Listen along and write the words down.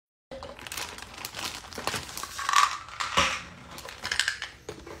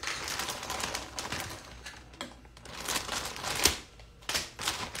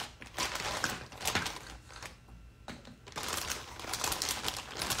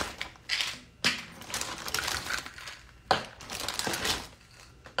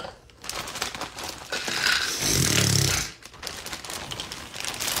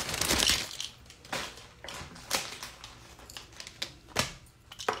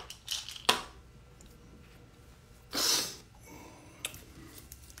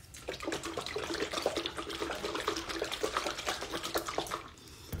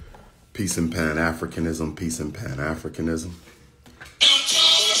Peace and Pan-Africanism, peace and Pan-Africanism.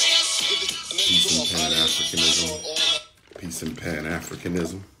 Peace and Pan-Africanism, peace and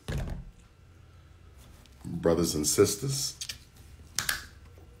Pan-Africanism. Brothers and sisters,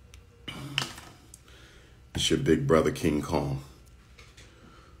 it's your big brother King Kong.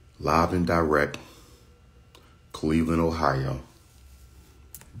 Live and direct, Cleveland, Ohio.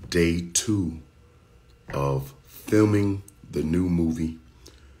 Day 2 of filming the new movie,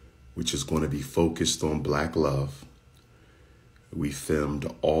 which is going to be focused on Black love. We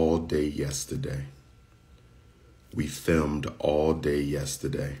filmed all day yesterday. We filmed all day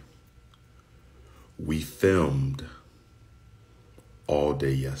yesterday. We filmed all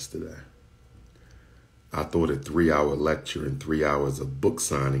day yesterday. I thought a 3-hour lecture and 3 hours of book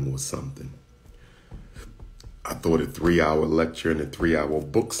signing was something. I thought a 3-hour lecture and a 3-hour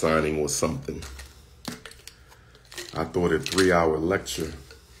book signing was something. I thought a 3-hour lecture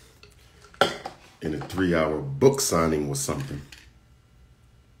and a 3-hour book signing was something.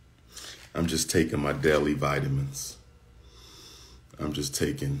 I'm just taking my daily vitamins. I'm just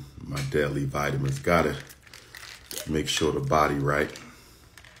taking my daily vitamins. Gotta make sure the body right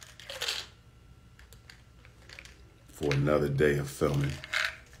for another day of filming.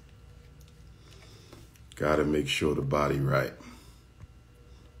 Gotta make sure the body right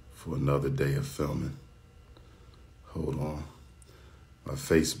for another day of filming. Hold on. My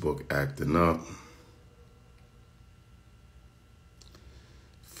Facebook acting up.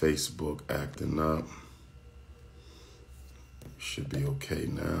 Facebook acting up. Should be okay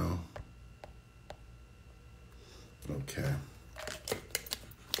now. Okay.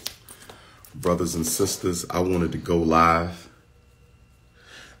 Brothers and sisters, I wanted to go live.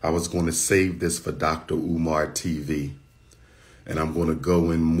 I was going to save this for Dr. Umar TV. And I'm going to go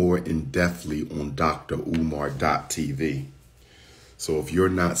in more in-depthly on drumar.tv. So if you're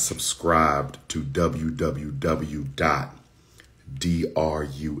not subscribed to www.drumar,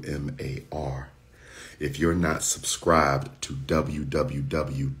 if you're not subscribed to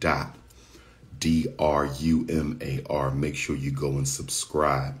www.drumar, make sure you go and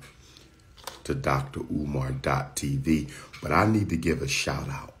subscribe to drumar.tv. But I need to give a shout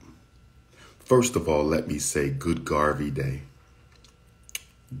out. First of all, let me say good Garvey Day.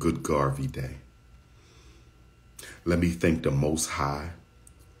 Good Garvey Day. Let me thank the Most High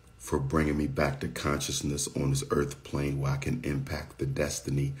for bringing me back to consciousness on this earth plane where I can impact the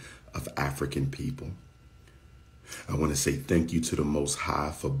destiny of African people. I want to say thank you to the Most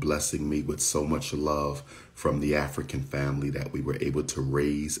High for blessing me with so much love from the African family that we were able to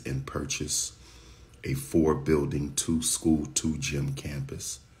raise and purchase a 4-building, 2-school, 2-gym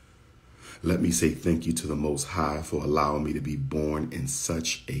campus. Let me say thank you to the Most High for allowing me to be born in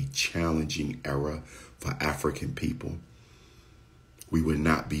such a challenging era for African people. We would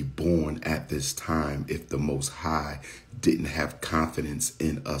not be born at this time if the Most High didn't have confidence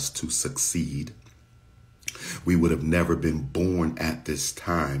in us to succeed. We would have never been born at this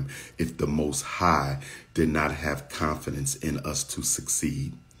time if the Most High did not have confidence in us to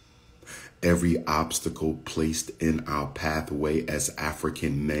succeed. Every obstacle placed in our pathway as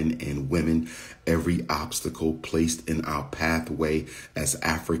African men and women, every obstacle placed in our pathway as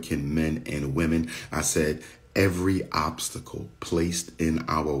African men and women, I said, every obstacle placed in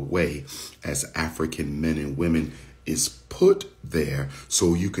our way as African men and women is put there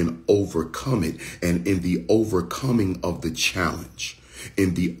so you can overcome it. And in the overcoming of the challenge,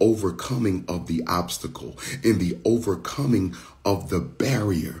 in the overcoming of the obstacle, in the overcoming of the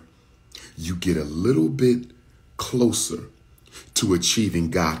barrier, you get a little bit closer to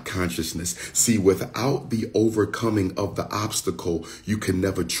achieving God consciousness. See, without the overcoming of the obstacle, you can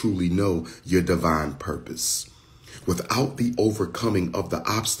never truly know your divine purpose. Without the overcoming of the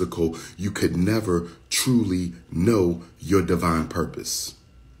obstacle, you could never truly know your divine purpose.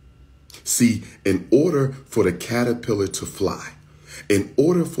 See, in order for the caterpillar to fly, in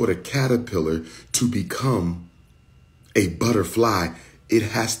order for the caterpillar to become a butterfly, it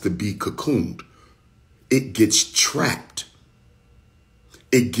has to be cocooned. It gets trapped.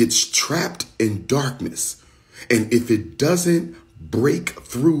 It gets trapped in darkness. And if it doesn't break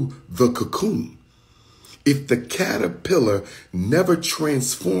through the cocoon, if the caterpillar never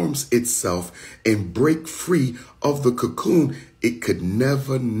transforms itself and break free of the cocoon, it could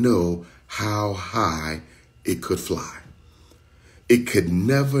never know how high it could fly. It could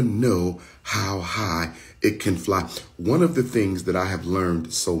never know how high it can fly. One of the things that I have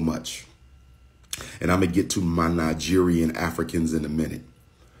learned so much, and I'm going to get to my Nigerian Africans in a minute.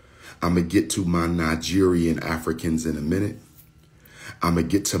 I'm going to get to my Nigerian Africans in a minute. I'm going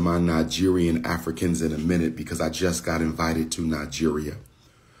to get to my Nigerian Africans in a minute because I just got invited to Nigeria.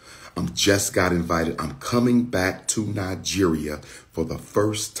 Just got invited. I'm coming back to Nigeria for the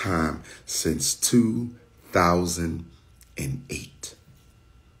first time since 2008.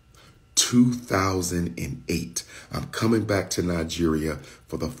 2008. I'm coming back to Nigeria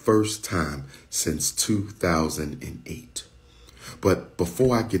for the first time since 2008. But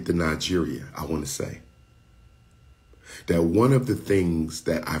before I get to Nigeria, I want to say that one of the things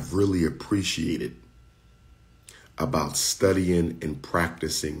that I've really appreciated about studying and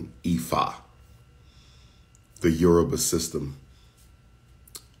practicing Ifa, the Yoruba system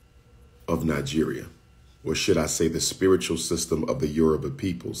of Nigeria, or should I say the spiritual system of the Yoruba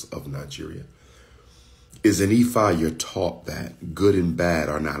peoples of Nigeria, is in Ifa you're taught that good and bad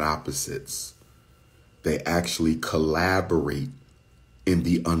are not opposites. They actually collaborate in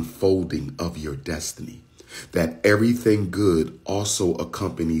the unfolding of your destiny. That everything good also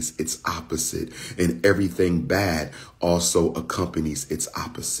accompanies its opposite, and everything bad also accompanies its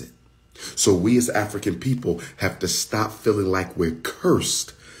opposite. So we as African people have to stop feeling like we're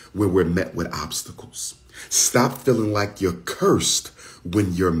cursed when we're met with obstacles. Stop feeling like you're cursed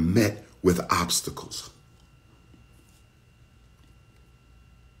when you're met with obstacles.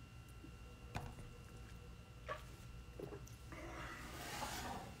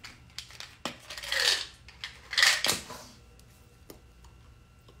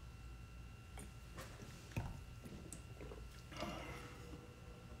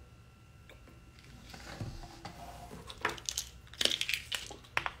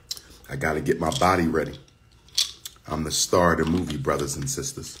 I got to get my body ready. I'm the star of the movie, brothers and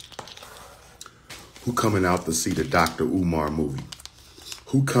sisters. Who coming out to see the Dr. Umar movie?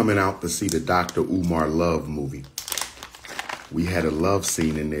 Who coming out to see the Dr. Umar love movie? We had a love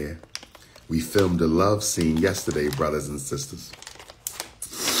scene in there. We filmed a love scene yesterday, brothers and sisters.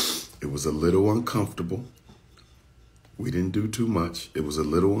 It was a little uncomfortable. We didn't do too much. It was a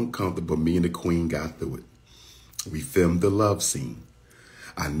little uncomfortable, but me and the Queen got through it. We filmed the love scene.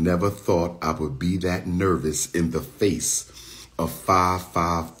 I never thought I would be that nervous in the face of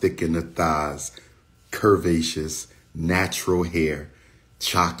 5'5", thick in the thighs, curvaceous, natural hair,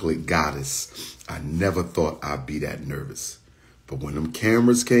 chocolate goddess. I never thought I'd be that nervous. But when them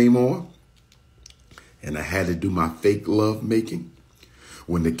cameras came on and I had to do my fake love making,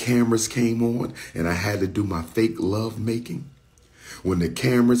 when the cameras came on and I had to do my fake love making, when the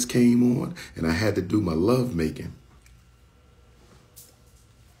cameras came on and I had to do my love making,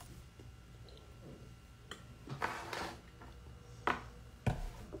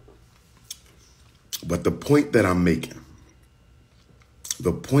 but the point that I'm making,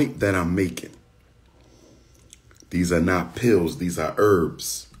 these are not pills. These are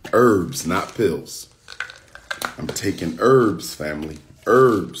herbs. Herbs, not pills. I'm taking herbs, family.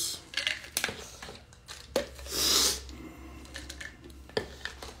 Herbs.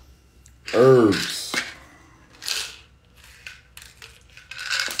 Herbs.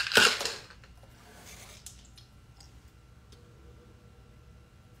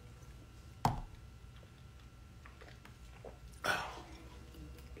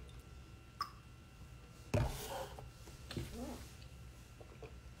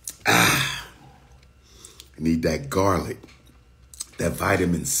 Need that garlic, that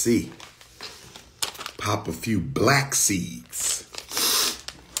vitamin C. Pop a few black seeds.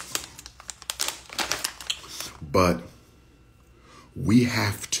 But we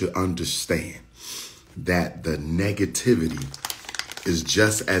have to understand that the negativity is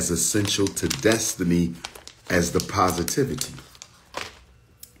just as essential to destiny as the positivity.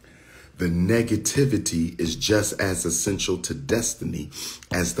 The negativity is just as essential to destiny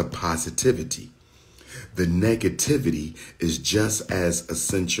as the positivity. The negativity is just as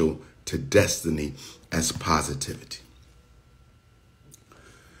essential to destiny as positivity.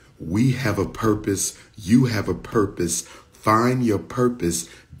 We have a purpose. You have a purpose. Find your purpose.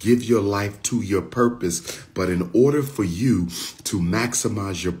 Give your life to your purpose. But in order for you to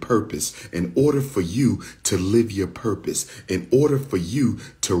maximize your purpose, in order for you to live your purpose, in order for you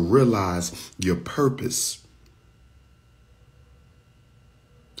to realize your purpose,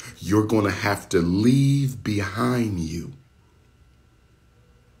 you're going to have to leave behind you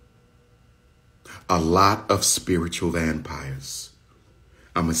a lot of spiritual vampires.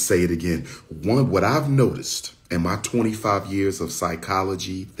 I'm going to say it again. What I've noticed in my 25 years of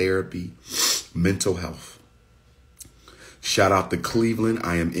psychology, therapy, mental health. Shout out to Cleveland.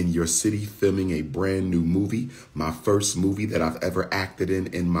 I am in your city filming a brand new movie. My first movie that I've ever acted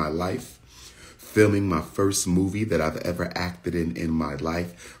in my life. Filming my first movie that I've ever acted in my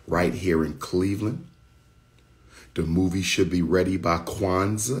life right here in Cleveland. The movie should be ready by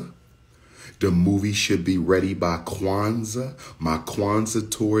Kwanzaa. The movie should be ready by Kwanzaa. My Kwanzaa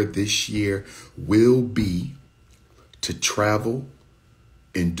tour this year will be to travel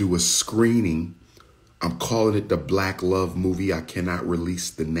and do a screening. I'm calling it the Black Love movie. I cannot release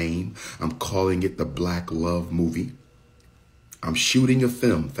the name. I'm calling it the Black Love movie. I'm shooting a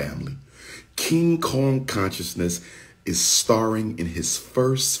film, family. King Kong Consciousness is starring in his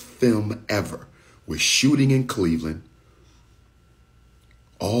first film ever. We're shooting in Cleveland.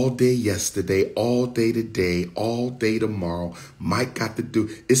 All day yesterday, all day today, all day tomorrow. Mike got to do.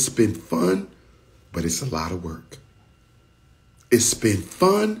 It's been fun, but it's a lot of work. It's been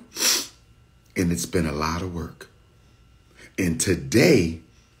fun, and it's been a lot of work. And today,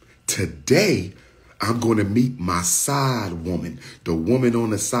 I'm going to meet my side woman, the woman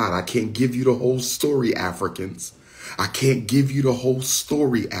on the side. I can't give you the whole story, Africans. I can't give you the whole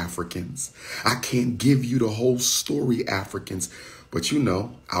story, Africans. I can't give you the whole story, Africans. But you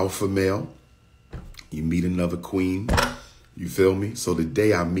know, alpha male, you meet another queen. You feel me? So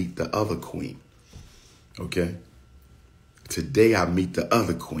today I meet the other queen. Okay? Today I meet the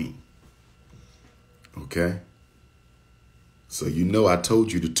other queen. Okay? So you know I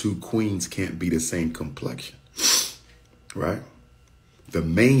told you the two queens can't be the same complexion. Right? The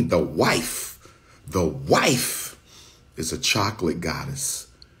wife is a chocolate goddess.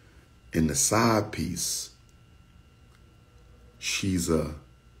 In the side piece, she's a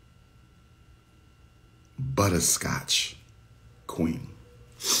butterscotch queen.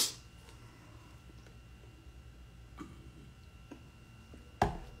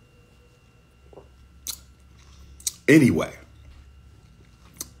 Anyway.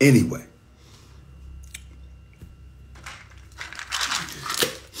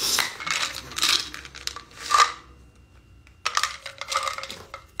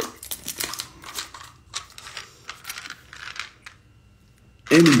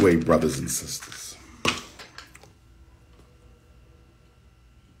 Anyway, brothers and sisters,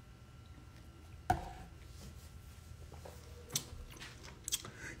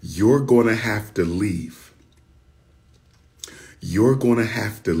 you're going to have to leave. You're going to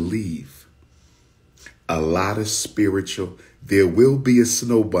have to leave a lot of spiritual. There will be a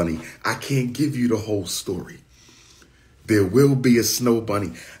snow bunny. I can't give you the whole story. There will be a snow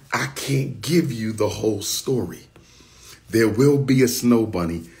bunny. I can't give you the whole story. There will be a snow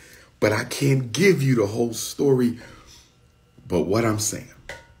bunny, but I can't give you the whole story. But what I'm saying,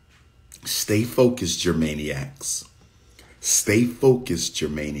 stay focused, Germaniacs. Stay focused,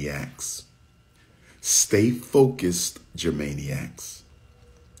 Germaniacs. Stay focused, Germaniacs.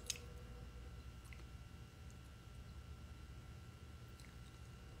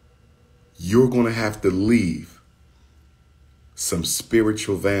 You're going to have to leave some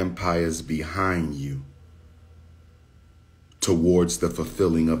spiritual vampires behind you towards the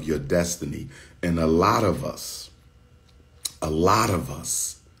fulfilling of your destiny. And a lot of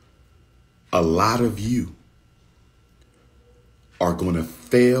you are going to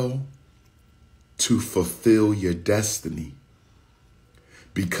fail to fulfill your destiny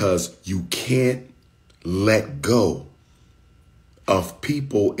because you can't let go of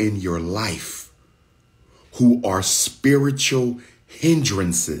people in your life who are spiritual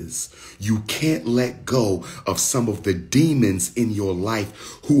hindrances. You can't let go of some of the demons in your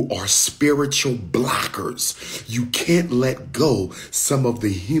life who are spiritual blockers. You can't let go some of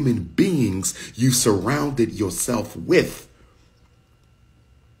the human beings you surrounded yourself with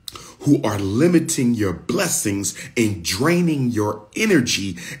who are limiting your blessings and draining your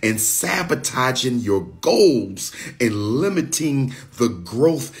energy and sabotaging your goals and limiting the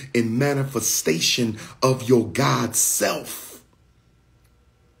growth and manifestation of your God self.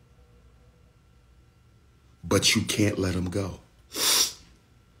 But you can't let them go.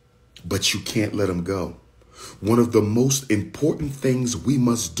 But you can't let them go. One of the most important things we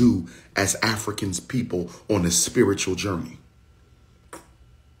must do as African people on a spiritual journey.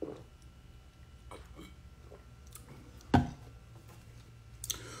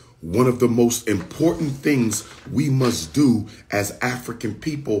 One of the most important things we must do as African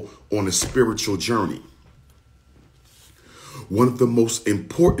people on a spiritual journey. One of the most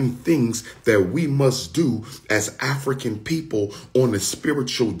important things that we must do as African people on a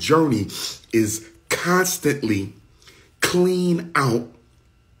spiritual journey is constantly clean out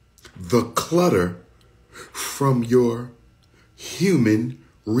the clutter from your human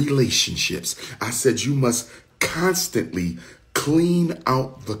relationships. I said you must constantly clean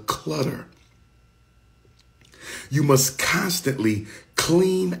out the clutter. You must constantly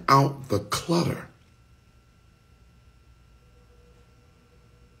clean out the clutter.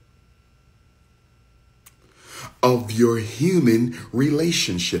 of your human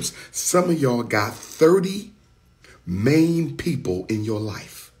relationships. Some of y'all got 30 main people in your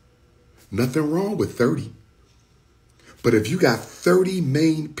life. Nothing wrong with 30. But if you got 30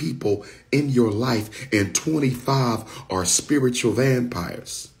 main people in your life and 25 are spiritual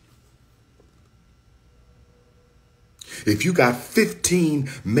vampires, if you got 15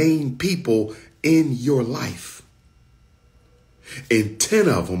 main people in your life and 10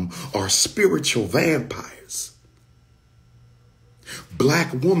 of them are spiritual vampires,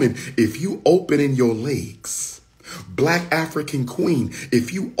 Black woman, if you opening your legs, Black African queen,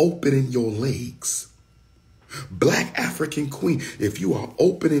 if you opening your legs, Black African queen, if you are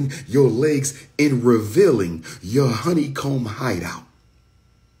opening your legs and revealing your honeycomb hideout,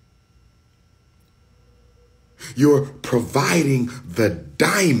 you're providing the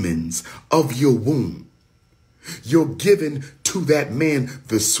diamonds of your womb. You're giving to that man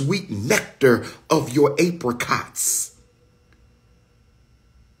the sweet nectar of your apricots.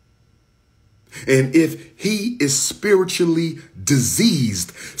 And if he is spiritually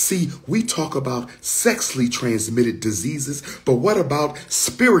diseased, see, we talk about sexually transmitted diseases, but what about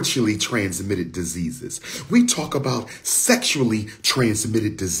spiritually transmitted diseases? We talk about sexually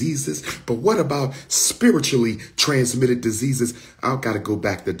transmitted diseases, but what about spiritually transmitted diseases? I've got to go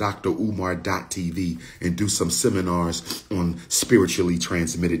back to drumar.tv and do some seminars on spiritually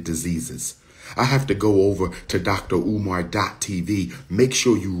transmitted diseases. I have to go over to drumar.tv. Make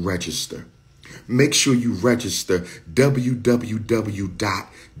sure you register. Make sure you register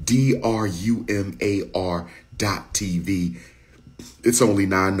www.drumar.tv. It's only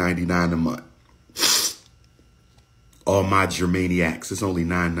 $9.99 a month. All my Germaniacs, it's only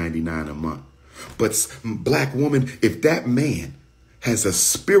 $9.99 a month. But Black woman, if that man has a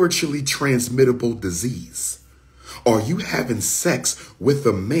spiritually transmittable disease, or you having sex with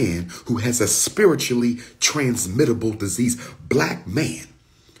a man who has a spiritually transmittable disease, Black man,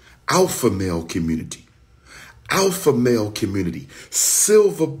 alpha male community,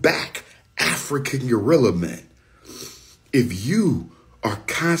 silverback African gorilla man. If you are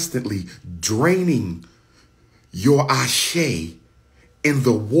constantly draining your ashe in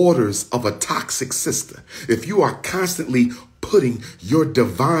the waters of a toxic sister, if you are constantly putting your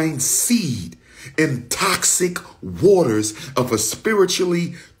divine seed in toxic waters of a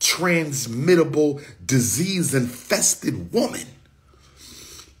spiritually transmittable, disease-infested woman,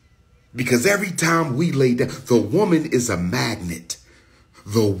 because every time we lay down, the woman is a magnet.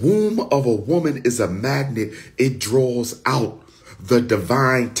 The womb of a woman is a magnet. It draws out the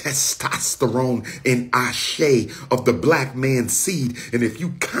divine testosterone and ashe of the Black man's seed. And if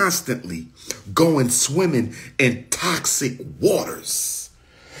you constantly going swimming in toxic waters,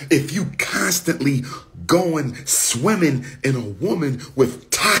 if you constantly going swimming in a woman with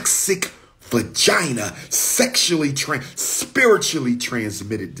toxic vagina, spiritually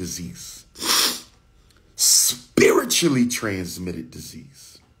transmitted disease. Spiritually transmitted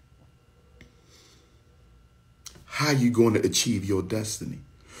disease. How you going to achieve your destiny?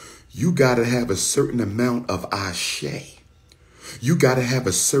 You got to have a certain amount of ashe. You got to have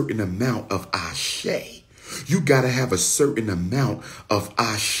a certain amount of ashe. You got to have a certain amount of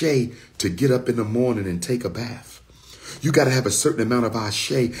ashe to get up in the morning and take a bath. You got to have a certain amount of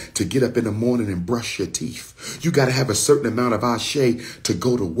ashe to get up in the morning and brush your teeth. You got to have a certain amount of ashe to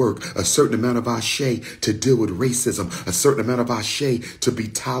go to work, a certain amount of ashe to deal with racism, a certain amount of ashe to be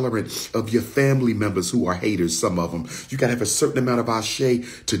tolerant of your family members who are haters, some of them. You got to have a certain amount of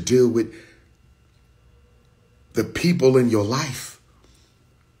ashe to deal with the people in your life.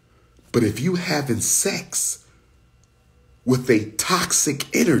 But if you having sex with a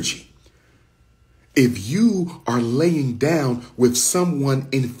toxic energy, if you are laying down with someone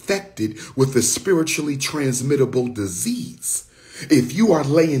infected with a spiritually transmittable disease, if you are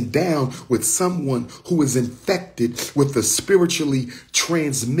laying down with someone who is infected with a spiritually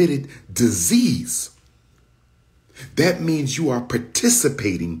transmitted disease, that means you are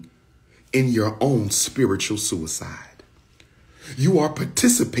participating in your own spiritual suicide. You are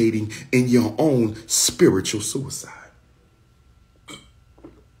participating in your own spiritual suicide.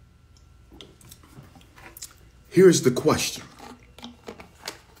 Here's the question.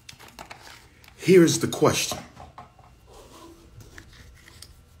 Here's the question.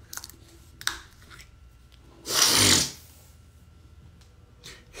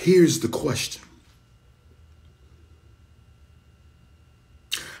 Here's the question.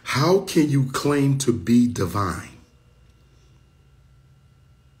 How can you claim to be divine?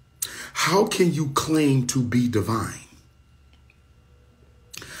 How can you claim to be divine?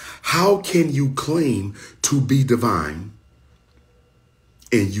 How can you claim to be divine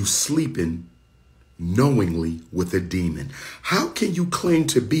and you sleeping knowingly with a demon? How can you claim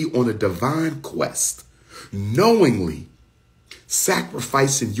to be on a divine quest, knowingly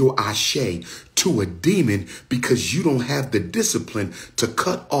sacrificing your ashe to a demon because you don't have the discipline to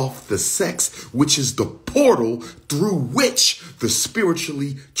cut off the sex, which is the portal through which the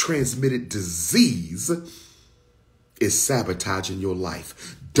spiritually transmitted disease is sabotaging your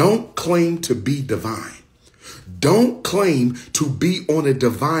life? Don't claim to be divine. Don't claim to be on a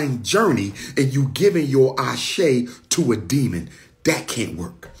divine journey and you giving your ashe to a demon. That can't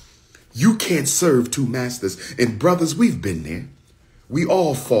work. You can't serve two masters. And brothers, we've been there. We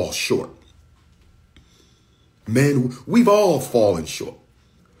all fall short. Men, we've all fallen short.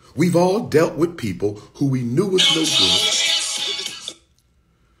 We've all dealt with people who we knew was no good.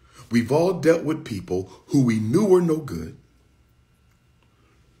 We've all dealt with people who we knew were no good.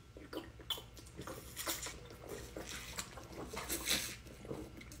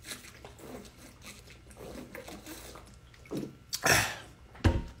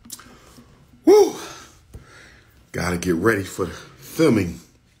 Woo! Gotta get ready for filming.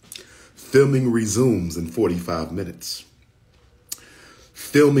 Filming resumes in 45 minutes.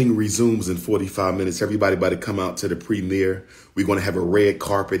 Filming resumes in 45 minutes. Everybody about to come out to the premiere. We're going to have a red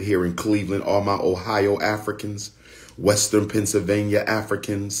carpet here in Cleveland. All my Ohio Africans, Western Pennsylvania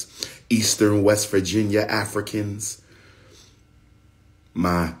Africans, Eastern West Virginia Africans,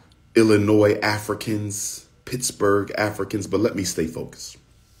 my Illinois Africans, Pittsburgh Africans. But let me stay focused.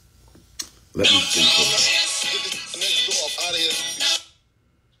 Let me stay focused.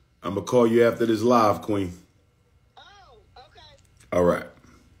 I'm going to call you after this live, Queen. Oh, okay. All right.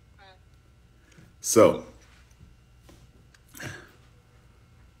 So,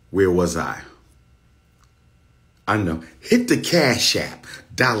 where was I? I know. Hit the Cash App,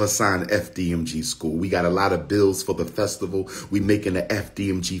 $ FDMG School. We got a lot of bills for the festival. We making the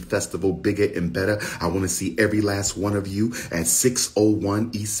FDMG festival bigger and better. I want to see every last one of you at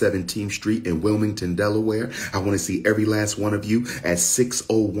 601 East 17th Street in Wilmington, Delaware. I want to see every last one of you at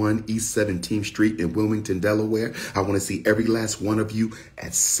 601 East 17th Street in Wilmington, Delaware. I want to see every last one of you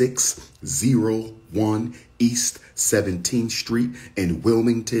at 601 East 17th Street in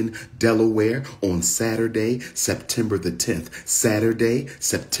Wilmington, Delaware on Saturday, September the 10th. Saturday,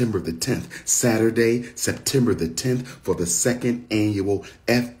 September the 10th. Saturday, September the 10th for the second annual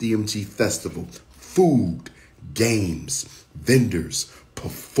FDMG Festival. Food, games, vendors,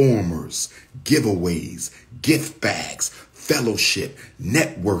 performers, giveaways, gift bags, fellowship,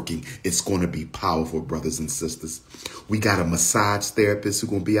 networking. It's going to be powerful, brothers and sisters. We got a massage therapist who's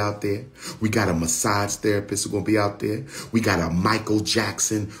going to be out there. We got a massage therapist who's going to be out there. We got a Michael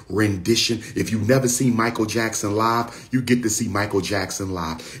Jackson rendition. If you've never seen Michael Jackson live, you get to see Michael Jackson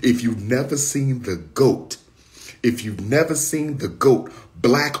live. If you've never seen the GOAT,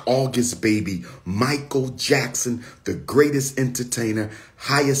 Black August baby, Michael Jackson, the greatest entertainer,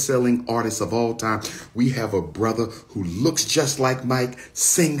 highest selling artist of all time. We have a brother who looks just like Mike,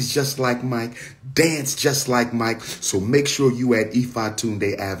 sings just like Mike, dance just like Mike. So make sure you at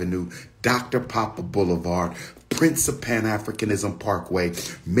Ifatunde Avenue, Dr. Papa Boulevard, Prince of Pan-Africanism Parkway.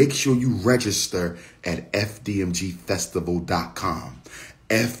 Make sure you register at fdmgfestival.com.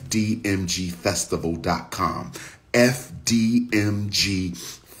 fdmgfestival.com.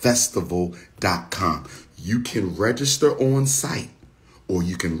 fdmgfestival.com. You can register on site or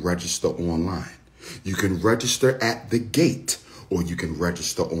you can register online. You can register at the gate or you can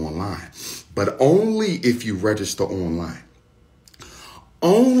register online. But only if you register online.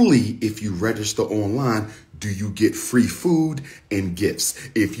 Only if you register online do you get free food and gifts.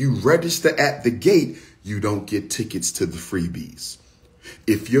 If you register at the gate, you don't get tickets to the freebies.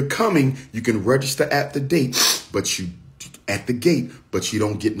 If you're coming, you can register at the gate, but you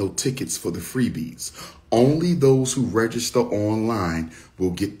don't get no tickets for the freebies. Only those who register online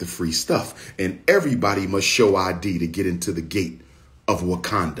will get the free stuff. And everybody must show ID to get into the gate of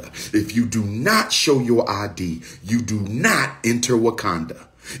Wakanda. If you do not show your ID, you do not enter Wakanda.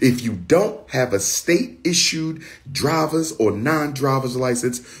 If you don't have a state-issued driver's or non-driver's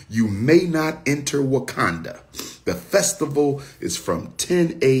license, you may not enter Wakanda. The festival is from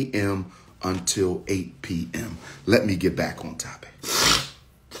 10 a.m. until 8 p.m. Let me get back on topic.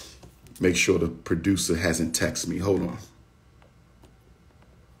 Make sure the producer hasn't texted me. Hold on.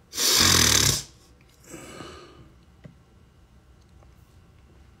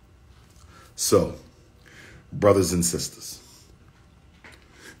 So, brothers and sisters,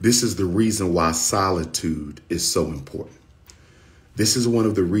 this is the reason why solitude is so important. This is one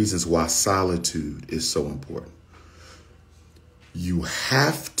of the reasons why solitude is so important. You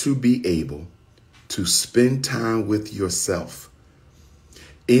have to be able to spend time with yourself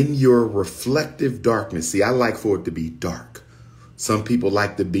In your reflective darkness. See, I like for it to be dark. Some people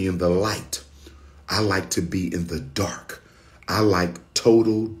like to be in the light. I like to be in the dark. I like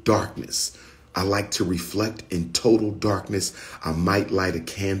total darkness. I like to reflect in total darkness. I might light a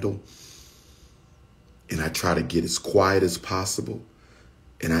candle and I try to get as quiet as possible.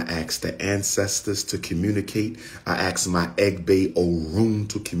 And I ask the ancestors to communicate. I ask my Egbe Orun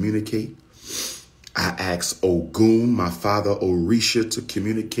to communicate. I ask Ogun, my father Orisha, to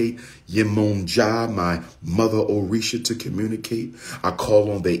communicate. Yemonja, my mother Orisha, to communicate. I call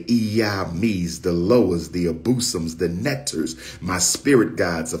on the Iyamis, the Loas, the Abusums, the Nectars, my spirit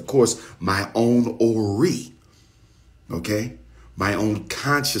guides, of course, my own Ori, okay? My own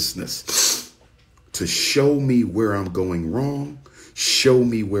consciousness to show me where I'm going wrong, show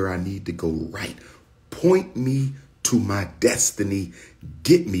me where I need to go right, point me to my destiny,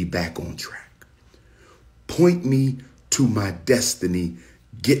 get me back on track. Point me to my destiny.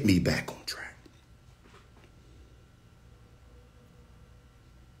 Get me back on track.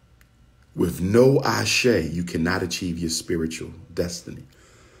 With no ashe, you cannot achieve your spiritual destiny.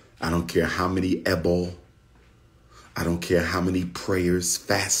 I don't care how many ebol. I don't care how many prayers,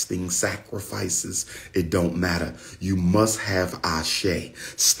 fasting, sacrifices. It don't matter. You must have ashe.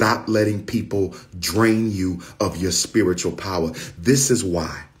 Stop letting people drain you of your spiritual power. This is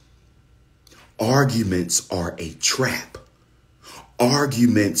why. Arguments are a trap.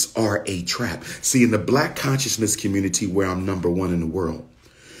 Arguments are a trap. See, in the Black consciousness community where I'm number one in the world.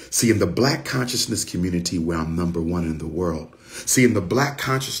 See, in the Black consciousness community where I'm number one in the world. See, in the Black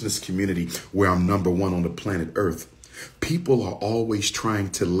consciousness community where I'm number one on the planet Earth, people are always trying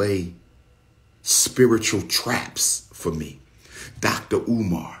to lay spiritual traps for me. Dr.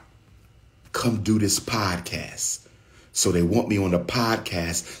 Umar, come do this podcast. So they want me on the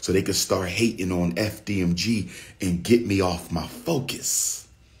podcast so they can start hating on FDMG and get me off my focus.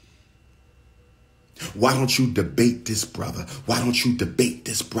 Why don't you debate this brother? Why don't you debate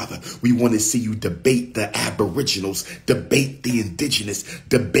this brother? We want to see you debate the Aboriginals, debate the indigenous,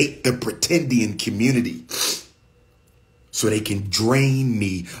 debate the pretendian community so they can drain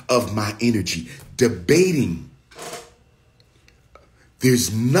me of my energy. Debating.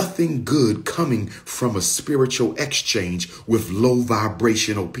 There's nothing good coming from a spiritual exchange with low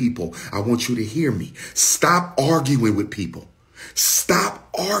vibrational people. I want you to hear me. Stop arguing with people. Stop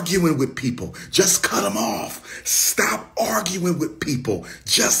arguing with people. Just cut them off. Stop arguing with people.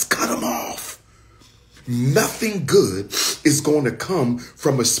 Just cut them off. Nothing good is going to come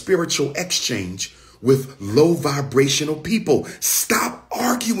from a spiritual exchange with low vibrational people. Stop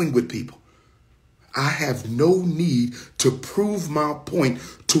arguing with people. I have no need to prove my point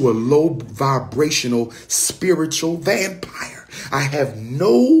to a low vibrational spiritual vampire. I have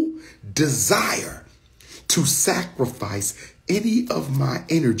no desire to sacrifice any of my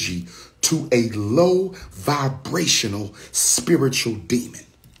energy to a low vibrational spiritual demon.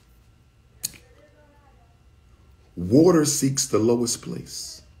 Water seeks the lowest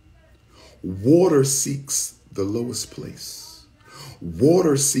place. Water seeks the lowest place.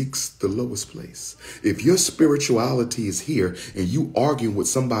 Water seeks the lowest place. If your spirituality is here and you arguing with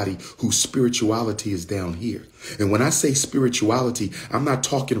somebody whose spirituality is down here. And when I say spirituality, I'm not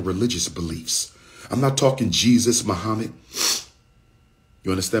talking religious beliefs. I'm not talking Jesus, Muhammad.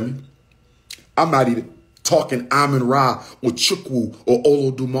 You understand me? I'm not even talking Amun Ra or Chukwu or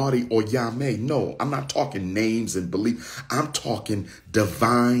Olodumare or Yahweh. No, I'm not talking names and belief. I'm talking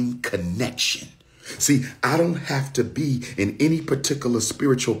divine connection. See, I don't have to be in any particular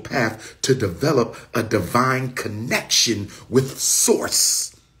spiritual path to develop a divine connection with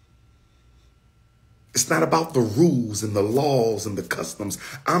source. It's not about the rules and the laws and the customs.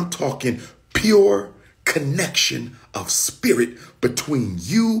 I'm talking pure connection of spirit between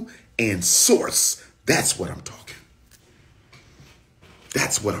you and source. That's what I'm talking.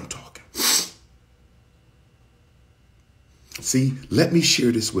 That's what I'm talking. See, let me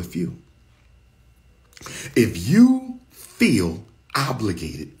share this with you. If you feel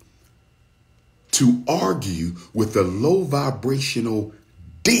obligated to argue with a low vibrational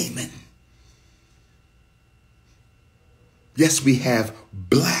demon, yes, we have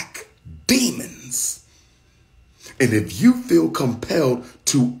black demons. And if you feel compelled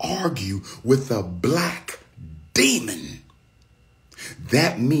to argue with a black demon,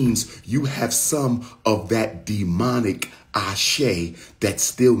 that means you have some of that demonic ashe that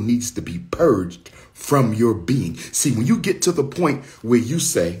still needs to be purged from your being. See, when you get to the point where you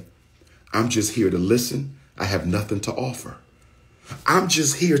say, I'm just here to listen, I have nothing to offer. I'm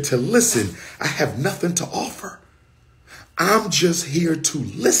just here to listen, I have nothing to offer. I'm just here to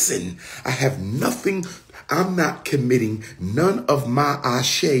listen, I have nothing. I'm not committing none of my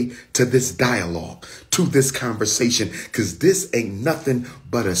ashe to this dialogue, to this conversation, because this ain't nothing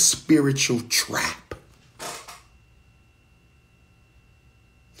but a spiritual trap.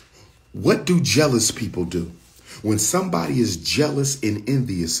 What do jealous people do? When somebody is jealous and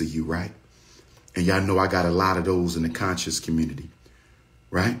envious of you, right? And y'all know I got a lot of those in the conscious community,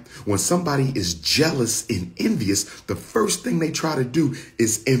 right? When somebody is jealous and envious, the first thing they try to do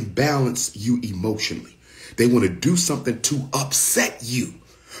is imbalance you emotionally. They want to do something to upset you.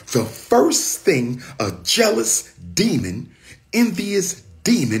 The first thing a jealous demon, envious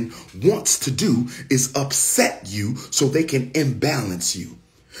demon wants to do is upset you so they can imbalance you.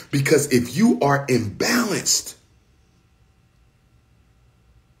 Because if you are imbalanced,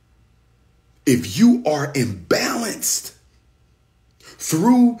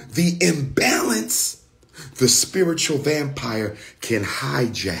 through the imbalance, the spiritual vampire can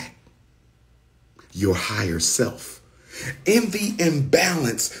hijack your higher self. In the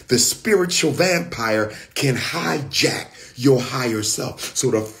imbalance, the spiritual vampire can hijack your higher self. So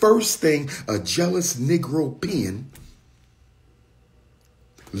the first thing a jealous Negro pen,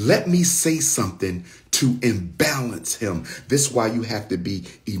 let me say something to imbalance him. This is why you have to be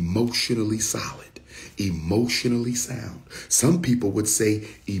emotionally solid, emotionally sound. Some people would say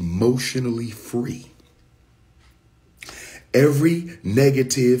emotionally free. Every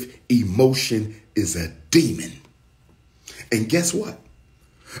negative emotion is a demon. And guess what?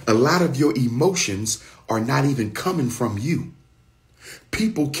 A lot of your emotions are not even coming from you.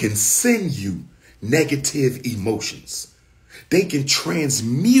 People can send you negative emotions. They can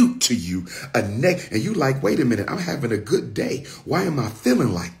transmute to you and you like, wait a minute, I'm having a good day. Why am I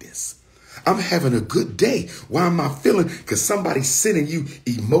feeling like this? I'm having a good day. Why am I feeling? Because somebody's sending you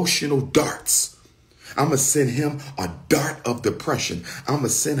emotional darts. I'm going to send him a dart of depression. I'm going to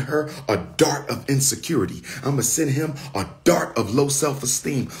send her a dart of insecurity. I'm going to send him a dart of low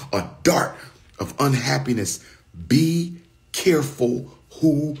self-esteem, a dart of unhappiness. Be careful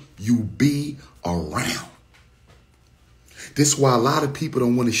who you be around. This is why a lot of people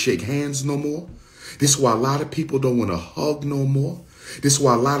don't want to shake hands no more. This is why a lot of people don't want to hug no more. This is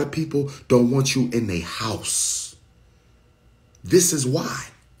why a lot of people don't want you in their house. This is why.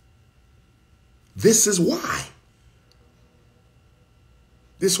 This is why.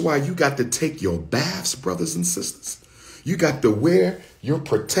 This is why you got to take your baths, brothers and sisters. You got to wear your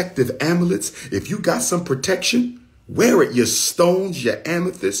protective amulets. If you got some protection, wear it. Your stones, your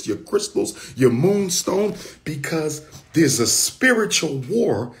amethyst, your crystals, your moonstone, because there's a spiritual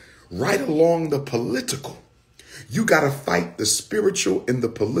war right along the political. You got to fight the spiritual and the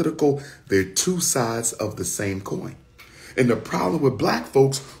political. They're two sides of the same coin. And the problem with black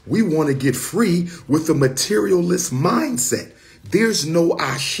folks, we want to get free with a materialist mindset. There's no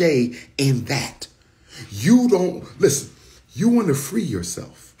ashe in that. You don't, listen, you want to free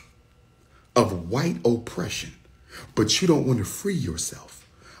yourself of white oppression, but you don't want to free yourself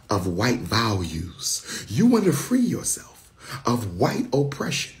of white values. You want to free yourself of white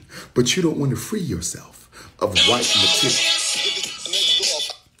oppression, but you don't want to free yourself of white material.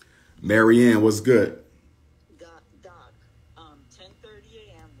 Marianne, what's good?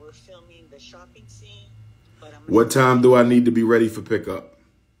 What time do I need to be ready for pickup?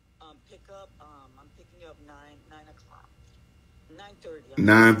 I'm picking you up 9 o'clock.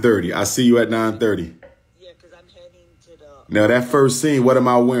 9:30. 9:30. I see you at 9:30. Yeah, because I'm heading to the... Now, that first scene, what am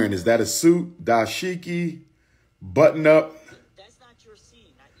I wearing? Is that a suit, dashiki, button up? That's not your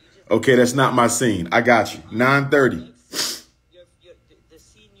scene. Okay, that's not my scene. I got you. 9:30. The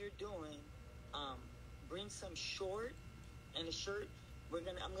scene you're doing, bring some short and a shirt.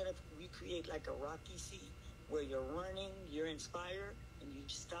 I'm gonna recreate like a Rocky scene where you're running, you're inspired, and you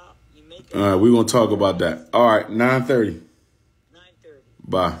stop, you make it. All right, we're going to talk about that. All right, 9:30. 9:30.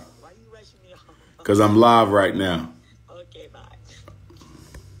 Bye. Why are you rushing me off? Because I'm live right now. Okay, bye.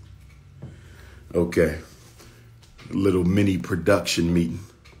 Okay. A little mini production meeting.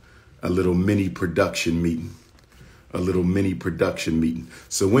 A little mini production meeting. A little mini production meeting.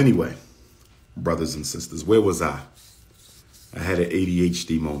 So anyway, brothers and sisters, where was I? I had an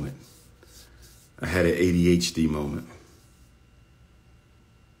ADHD moment. I had an ADHD moment.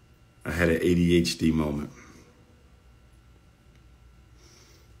 I had an ADHD moment.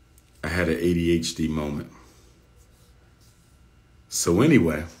 I had an ADHD moment. So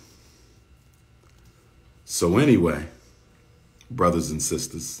anyway, brothers and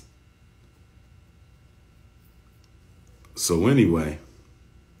sisters. So anyway,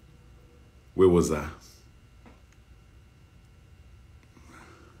 where was I?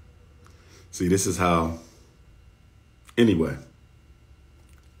 See, this is how, anyway,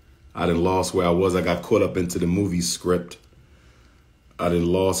 I done lost where I was. I got caught up into the movie script. I done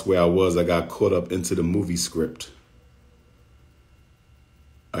lost where I was. I got caught up into the movie script.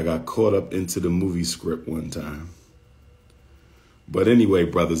 I got caught up into the movie script one time. But anyway,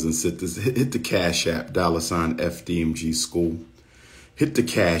 brothers and sisters, hit the Cash App, $FDMG School. Hit the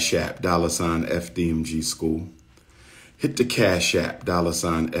Cash App, $FDMG School. Hit the Cash App,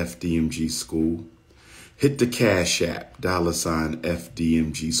 $FDMG School. Hit the Cash App,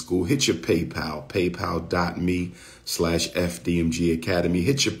 $FDMG School. Hit your PayPal, paypal.me/FDMG Academy.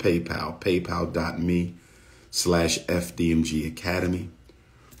 Hit your PayPal, paypal.me/FDMG Academy.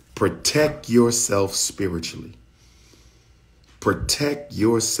 Protect yourself spiritually. Protect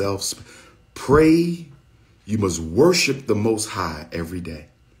yourself. Pray. You must worship the Most High every day.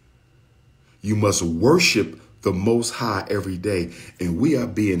 You must worship the Most High every day. And we are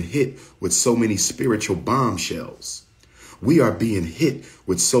being hit with so many spiritual bombshells. We are being hit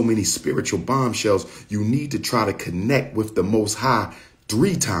with so many spiritual bombshells. You need to try to connect with the Most High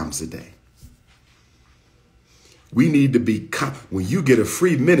 3 times a day. We need to be, when you get a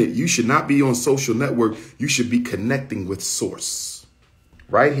free minute, you should not be on social network. You should be connecting with Source.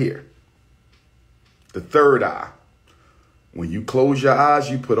 Right here. The third eye. When you close your eyes,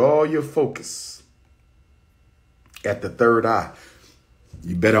 you put all your focus at the third eye.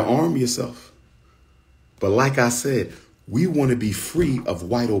 You better arm yourself. But like I said, we want to be free of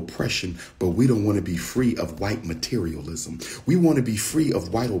white oppression, but we don't want to be free of white materialism. We want to be free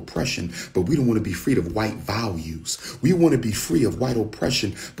of white oppression, but we don't want to be free of white values. We want to be free of white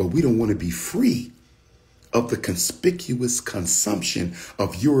oppression, but we don't want to be free of the conspicuous consumption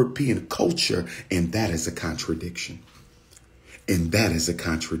of European culture. And that is a contradiction. And that is a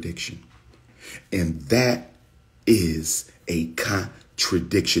contradiction. And that is a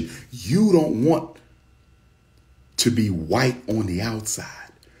contradiction. You don't want to be white on the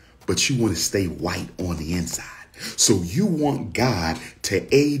outside, but you want to stay white on the inside. So you want God to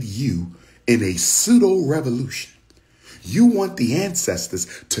aid you in a pseudo revolution. You want the ancestors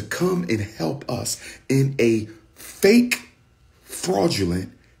to come and help us in a fake,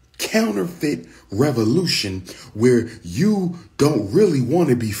 fraudulent, counterfeit revolution where you don't really want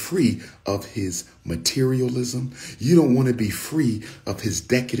to be free of his materialism. You don't want to be free of his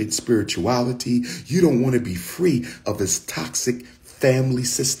decadent spirituality. You don't want to be free of his toxic family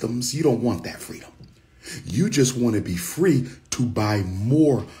systems. You don't want that freedom. You just want to be free to buy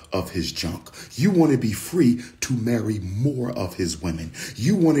more of his junk. You want to be free to marry more of his women.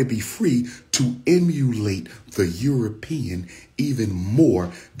 You want to be free to emulate the European even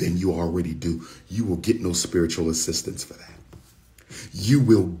more than you already do. You will get no spiritual assistance for that. You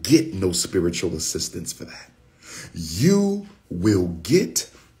will get no spiritual assistance for that. You will get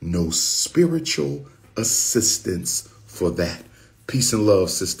no spiritual assistance for that. Peace and love,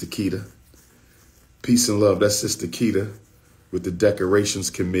 Sister Keita. Peace and love. That's Sister Keita with the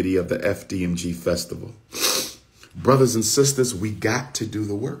Decorations Committee of the FDMG Festival. Brothers and sisters, we got to do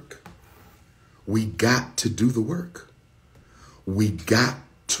the work. We got to do the work. We got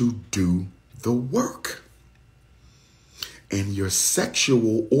to do the work. And your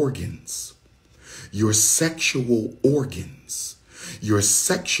sexual organs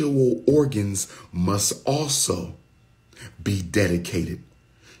must also be dedicated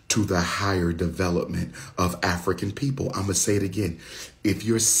to the higher development of African people. I'm going to say it again. If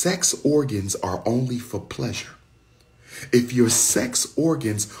your sex organs are only for pleasure, then your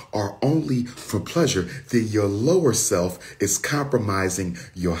lower self is compromising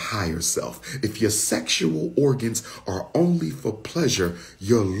your higher self. If your sexual organs are only for pleasure,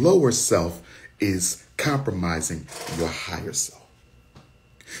 your lower self is compromising your higher self.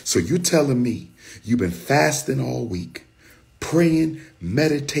 So you're telling me you've been fasting all week, praying,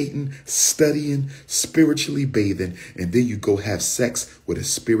 meditating, studying, spiritually bathing, and then you go have sex with a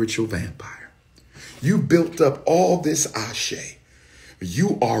spiritual vampire. You built up all this ashe.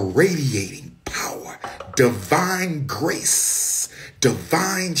 You are radiating power, divine grace,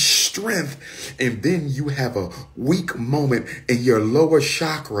 divine strength, and then you have a weak moment and your lower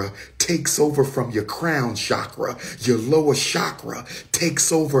chakra takes over from your crown chakra. Your lower chakra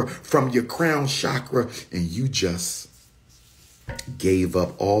takes over from your crown chakra, and you just gave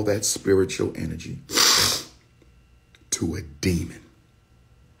up all that spiritual energy to a demon.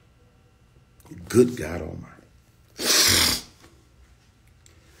 Good God Almighty.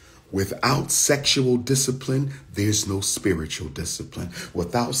 Without sexual discipline, there's no spiritual discipline.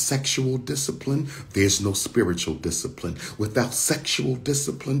 Without sexual discipline, there's no spiritual discipline. Without sexual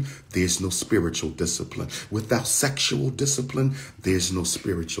discipline, there's no spiritual discipline. Without sexual discipline, there's no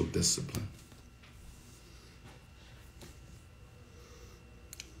spiritual discipline.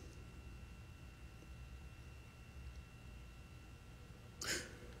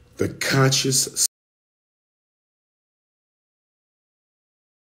 The conscious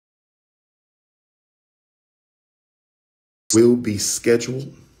will be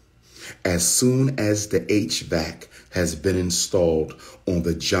scheduled as soon as the HVAC has been installed on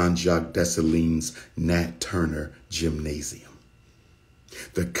the Jean-Jacques Dessalines Nat Turner Gymnasium.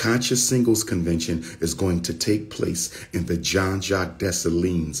 The Conscious Singles Convention is going to take place in the Jean-Jacques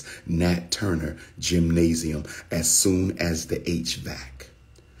Dessalines Nat Turner Gymnasium as soon as the HVAC.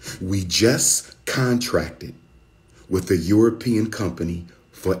 We just contracted with a European company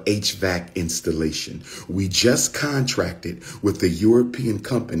for HVAC installation. We just contracted with the European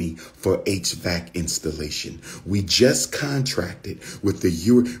company for HVAC installation. We just contracted with the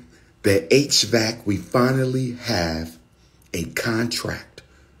HVAC. We finally have a contract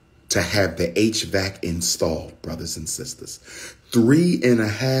to have the HVAC installed, brothers and sisters.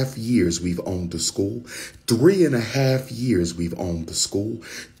 3.5 years we've owned the school. 3.5 years we've owned the school.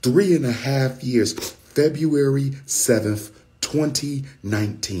 3.5 years, February 7th,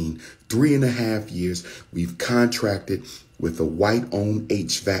 2019, 3.5 years, we've contracted with a white-owned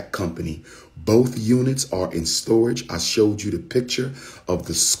HVAC company. Both units are in storage. I showed you the picture of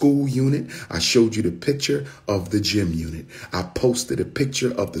the school unit. I showed you the picture of the gym unit. I posted a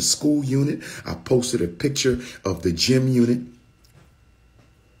picture of the school unit. I posted a picture of the gym unit.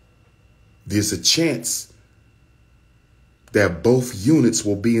 There's a chance that both units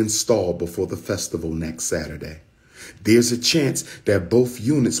will be installed before the festival next Saturday. There's a chance that both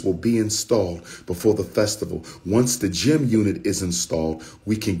units will be installed before the festival. Once the gym unit is installed,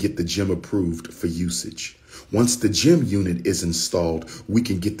 we can get the gym approved for usage. Once the gym unit is installed, we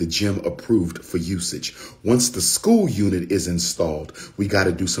can get the gym approved for usage. Once the school unit is installed, we got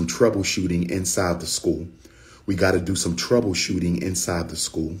to do some troubleshooting inside the school. We got to do some troubleshooting inside the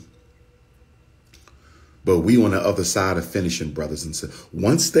school. But we on the other side of finishing, brothers and sisters.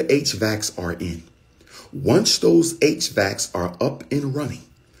 Once the HVACs are in, once those HVACs are up and running,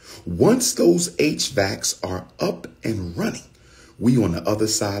 once those HVACs are up and running, we on the other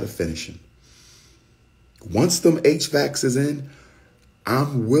side of finishing. Once them HVACs is in,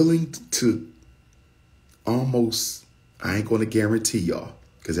 I'm willing to almost, I ain't going to guarantee y'all,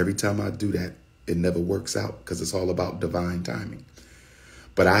 because every time I do that, it never works out because it's all about divine timing.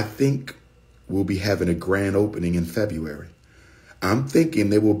 But I think we'll be having a grand opening in February. I'm thinking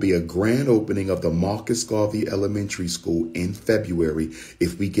there will be a grand opening of the Marcus Garvey Elementary School in February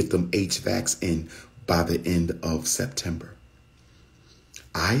if we get them HVACs in by the end of September.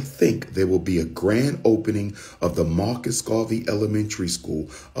 I think there will be a grand opening of the Marcus Garvey Elementary School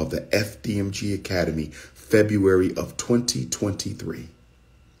of the FDMG Academy, February of 2023.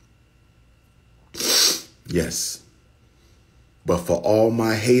 Yes. But for all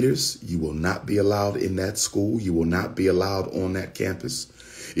my haters, you will not be allowed in that school. You will not be allowed on that campus.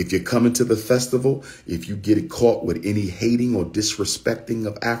 If you're coming to the festival, if you get caught with any hating or disrespecting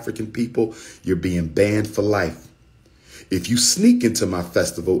of African people, you're being banned for life. If you sneak into my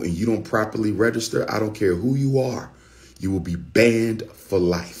festival and you don't properly register, I don't care who you are, you will be banned for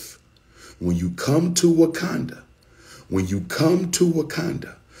life. When you come to Wakanda, when you come to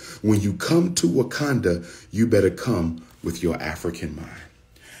Wakanda, when you come to Wakanda, you better come with your African mind.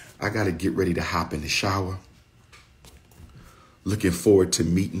 I got to get ready to hop in the shower. Looking forward to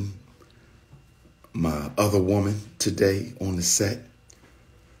meeting my other woman today on the set.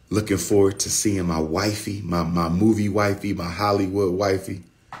 Looking forward to seeing my wifey, my movie wifey, my Hollywood wifey.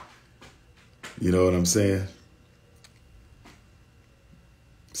 You know what I'm saying?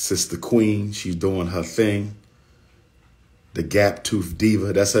 Sister Queen, she's doing her thing. The Gap Tooth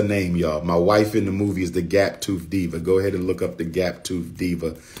Diva, that's her name, y'all. My wife in the movie is the Gap Tooth Diva. Go ahead and look up the Gap Tooth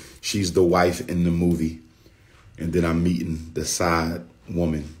Diva. She's the wife in the movie. And then I'm meeting the side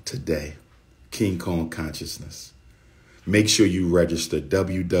woman today, King Kong Consciousness. Make sure you register,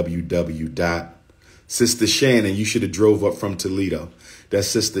 Sister Shannon, you should have drove up from Toledo. That's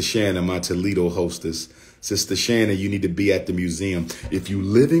Sister Shannon, my Toledo hostess. Sister Shannon, you need to be at the museum. If you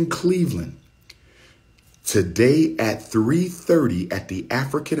live in Cleveland, today at 3:30 at the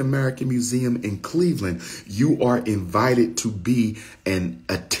African American Museum in Cleveland, you are invited to be an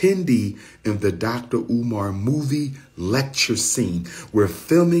attendee in the Dr. Umar movie lecture scene. We're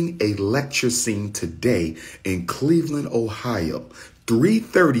filming a lecture scene today in Cleveland, Ohio.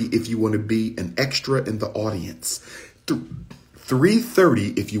 3:30 if you want to be an extra in the audience.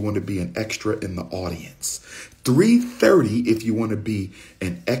 3:30 if you want to be an extra in the audience. 3:30 if you want to be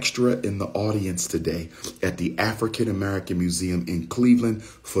an extra in the audience today at the African American Museum in Cleveland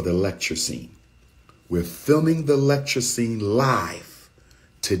for the lecture scene. We're filming the lecture scene live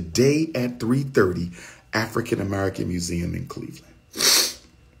today at 3:30, African American Museum in Cleveland.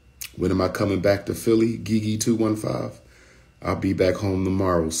 When am I coming back to Philly, Gigi 215? I'll be back home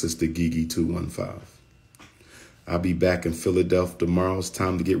tomorrow, Sister Gigi 215. I'll be back in Philadelphia tomorrow. It's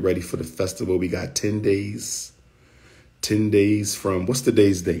time to get ready for the festival. We got 10 days. 10 days from, what's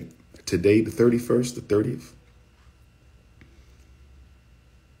today's date? Today, the 31st, the 30th?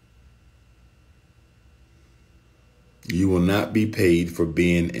 You will not be paid for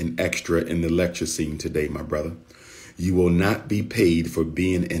being an extra in the lecture scene today, my brother. You will not be paid for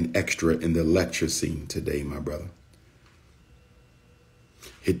being an extra in the lecture scene today, my brother.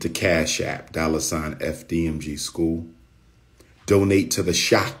 Hit the Cash App, $ FDMG School. Donate to the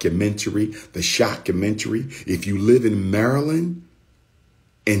Shockumentary. The Shockumentary. If you live in Maryland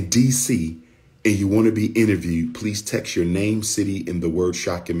and DC and you want to be interviewed, please text your name, city, and the word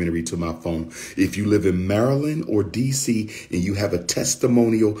Shockumentary to my phone. If you live in Maryland or DC and you have a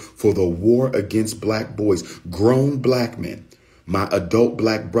testimonial for the war against black boys, grown black men, my adult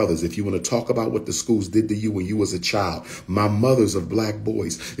black brothers, if you want to talk about what the schools did to you when you was a child, my mothers of black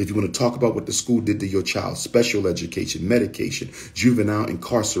boys, if you want to talk about what the school did to your child, special education, medication, juvenile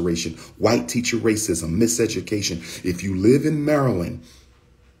incarceration, white teacher racism, miseducation. If you live in Maryland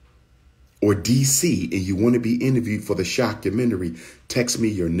or DC and you want to be interviewed for the Shockumentary, text me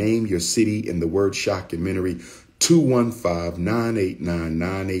your name, your city, and the word Shockumentary,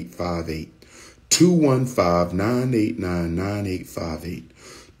 215-989-9858. 215-989-9858.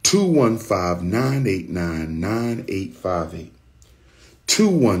 215-989-9858.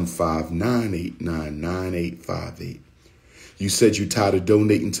 215-989-9858. You said you tired of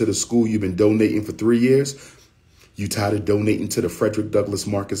donating to the school you've been donating for 3 years? You tired of donating to the Frederick Douglass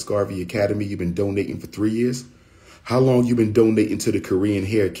Marcus Garvey Academy you've been donating for 3 years? How long you been donating to the Korean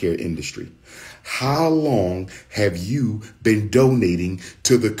hair care industry? How long have you been donating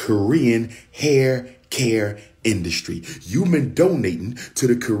to the Korean hair care industry? You've been donating to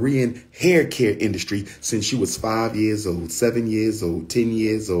the Korean hair care industry since you was 5 years old, 7 years old, 10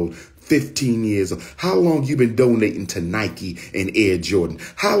 years old, 15 years old. How long you been donating to Nike and Air Jordan?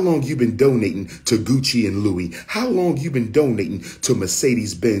 How long you been donating to Gucci and Louis? How long you been donating to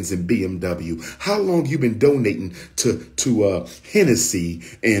Mercedes Benz and BMW? How long you been donating to Hennessy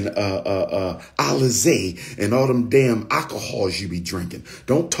and Alizé and all them damn alcohols you be drinking?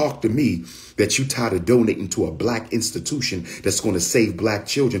 Don't talk to me that you tired of donating to a black institution that's going to save black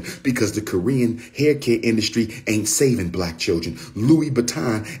children, because the Korean hair care industry ain't saving black children. Louis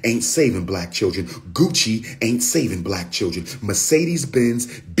Vuitton ain't saving black children. Gucci ain't saving black children. Mercedes-Benz,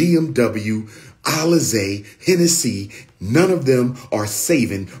 BMW, Alizé, Hennessy, none of them are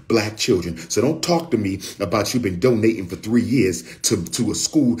saving black children. So don't talk to me about you've been donating for 3 years to a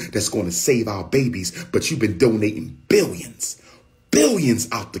school that's going to save our babies, but you've been donating billions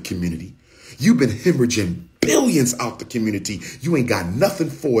out the community. You've been hemorrhaging billions out the community. You ain't got nothing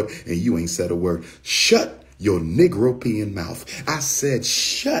for it, and you ain't said a word. Shut your Negropean mouth. I said,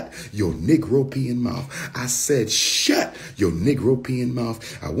 shut your Negropean mouth. I said, shut your Negropean mouth.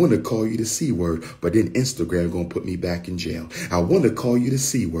 I want to call you the C word, but then Instagram going to put me back in jail. I want to call you the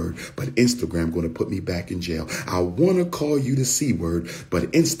C word, but Instagram going to put me back in jail. I want to call you the C word,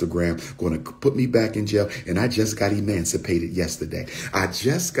 but Instagram going to put me back in jail. And I just got emancipated yesterday. I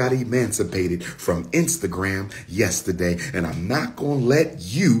just got emancipated from Instagram yesterday. And I'm not going to let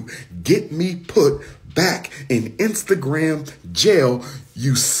you get me put back in Instagram jail,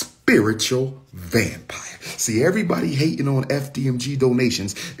 you spiritual vampire. See, everybody hating on FDMG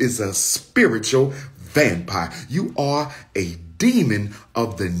donations is a spiritual vampire. You are a demon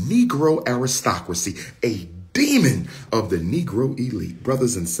of the Negro aristocracy, a demon of the Negro elite.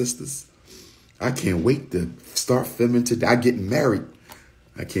 Brothers and sisters, I can't wait to start filming today. I get married.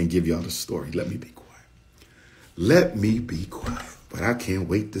 I can't give y'all the story. Let me be quiet. Let me be quiet. But I can't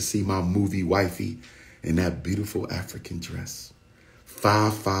wait to see my movie wifey in that beautiful African dress.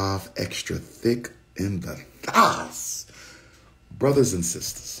 5'5", extra thick in the thighs. Brothers and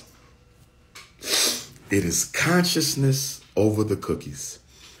sisters, it is consciousness over the cookies.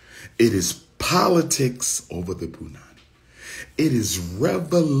 It is politics over the punani. It is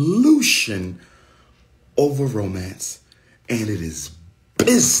revolution over romance. And it is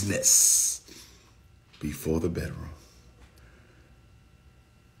business before the bedroom.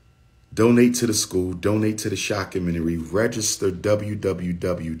 Donate to the school, donate to the Shockumentary, register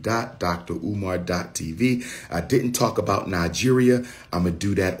www.drumar.tv. I didn't talk about Nigeria. I'm going to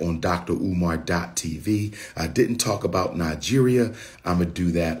do that on drumar.tv. I didn't talk about Nigeria. I'm going to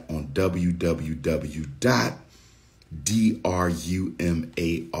do that on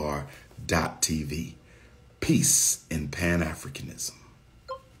www.drumar.tv. Peace and Pan-Africanism.